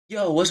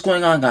Yo, what's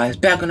going on, guys?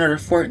 Back on another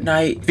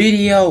Fortnite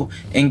video,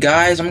 and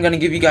guys, I'm gonna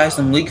give you guys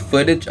some leaked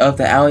footage of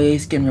the LEA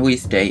skin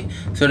release date.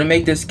 So to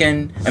make this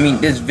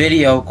this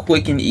video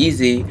quick and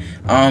easy,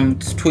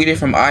 it's tweeted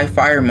from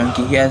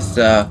iFiremonkey. He has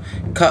the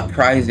cut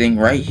pricing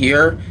right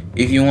here.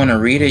 If you want to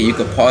read it, you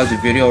could pause the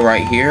video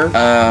right here.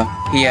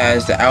 He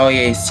has the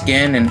LEA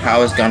skin and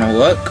how it's gonna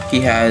look. He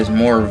has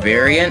more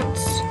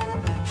variants.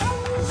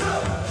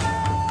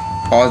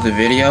 Pause the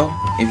video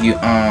if you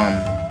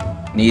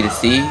need to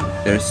see.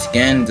 There's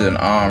skins and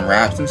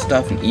wraps and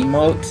stuff and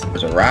emotes.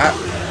 There's a wrap,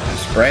 a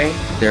spray.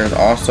 There's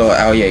also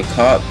LEA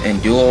cup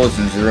and duos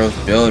and zeros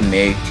build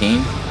May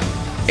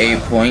 18th. 8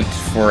 points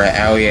for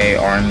an LEA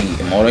army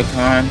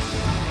emoticon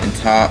and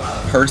top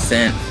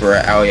percent for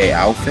an LEA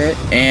outfit.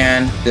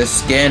 And the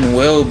skin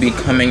will be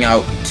coming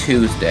out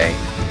Tuesday.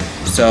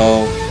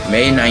 So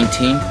May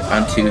 19th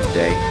on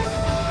Tuesday.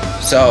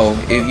 So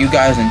if you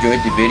guys enjoyed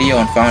the video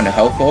and found it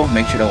helpful,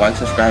 make sure to like,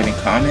 subscribe, and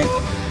comment.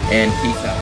 And peace out.